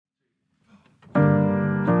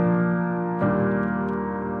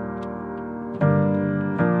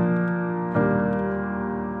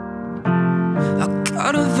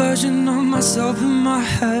version of myself in my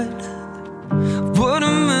head, what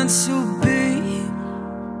I'm meant to be.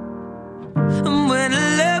 And when I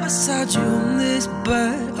lay beside you in this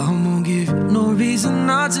bed, I won't give you no reason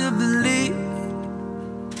not to believe.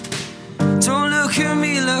 Don't look at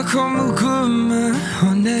me like I'm a good man,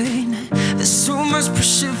 honey. There's so much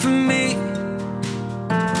pressure for me.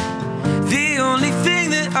 The only thing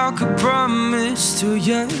that I could promise to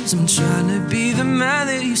you is I'm trying to be the man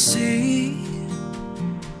that you see.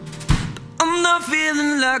 But I'm not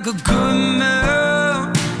feeling like a good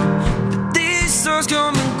man. But these songs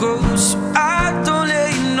come and go, so I don't let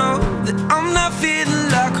you know that I'm not feeling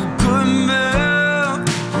like a good man.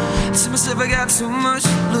 Tell myself I got too much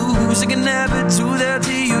to lose, I can never do that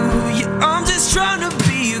to you. Yeah, I'm just trying to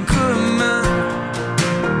be a good man.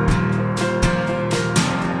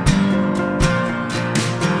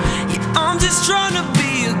 I'm just trying to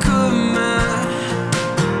be a good man.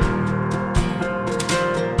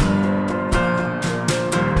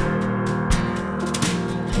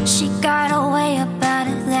 She got a way about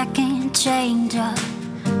it that can't change her.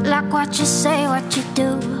 Like what you say, what you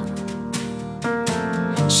do.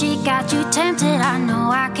 She got you tempted, I know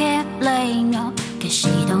I can't blame you, 'cause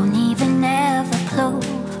she don't even have a clue.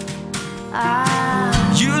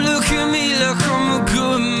 You look at me like I'm a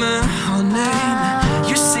good man, honey.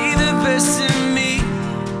 You see the best in me.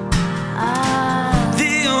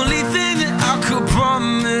 The only thing that I could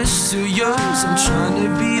promise to you is I'm trying to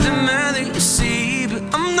be the man that you see. But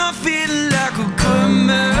I'm not feeling like a good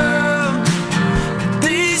man.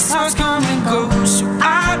 These times come and go, so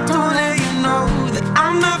I don't let you know that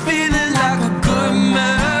I'm not feeling like a good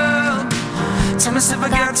man. Tell myself I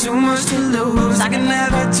got too much to lose, I can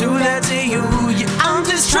never do that to you. Yeah, I'm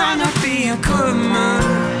just trying to be a good man.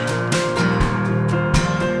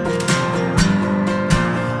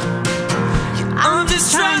 Yeah, I'm just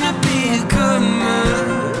trying to be a good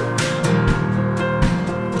man.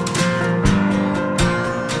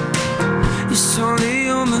 It's only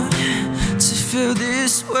human to feel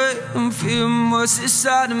this way. I'm feeling what's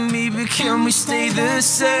inside of me, but can we stay the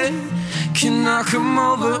same? Can I come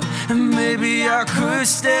over and maybe I could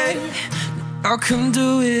stay? I can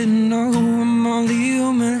do it, no, I'm only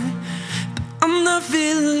human. But I'm not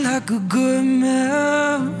feeling like a good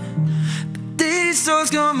man. But these songs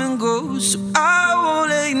come and go, so I won't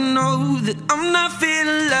let you know that I'm not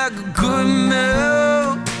feeling like a good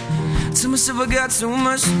man. Tell myself I got too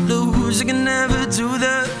much to lose, I can never do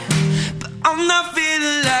that. But I'm not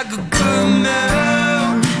feeling like a good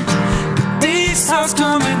man. These songs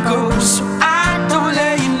come and go, so I don't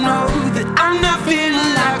let you know that I'm not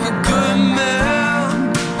feeling like a good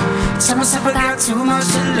man. Tell myself I got too much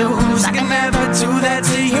to lose, I can never do that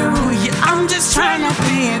to you. Yeah, I'm just trying to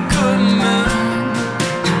be a good man.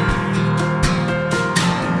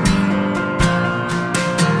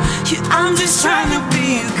 Yeah, I'm just trying to